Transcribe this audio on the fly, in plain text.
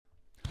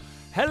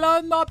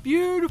Hello, my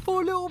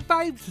beautiful little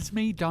babes. It's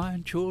me,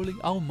 Diane Chorley.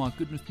 Oh, my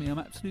goodness me, I'm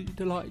absolutely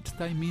delighted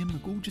today. Me and my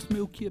gorgeous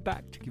Milky are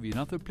back to give you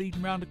another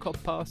bleeding round of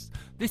Codpass.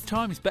 This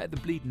time is better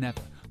than bleeding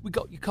ever. We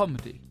got your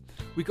comedy.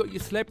 We got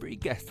your celebrity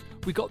guests.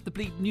 We got the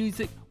bleeding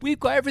music. We've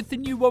got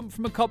everything you want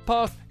from a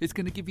Codpass. It's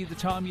going to give you the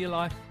time of your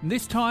life. And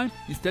this time,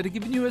 instead of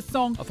giving you a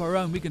song of our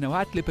own, we're going to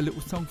ad-lib a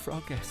little song for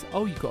our guests.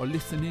 Oh, you've got to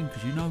listen in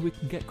because you know we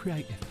can get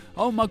creative.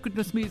 Oh, my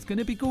goodness me, it's going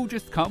to be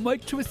gorgeous. Can't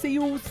wait to see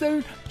you all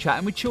soon.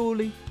 Chatting with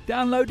Chorley.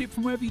 Download it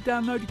from wherever you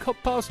download your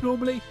Codpass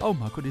normally. Oh,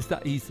 my God, is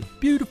that easy?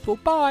 Beautiful.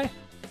 Bye.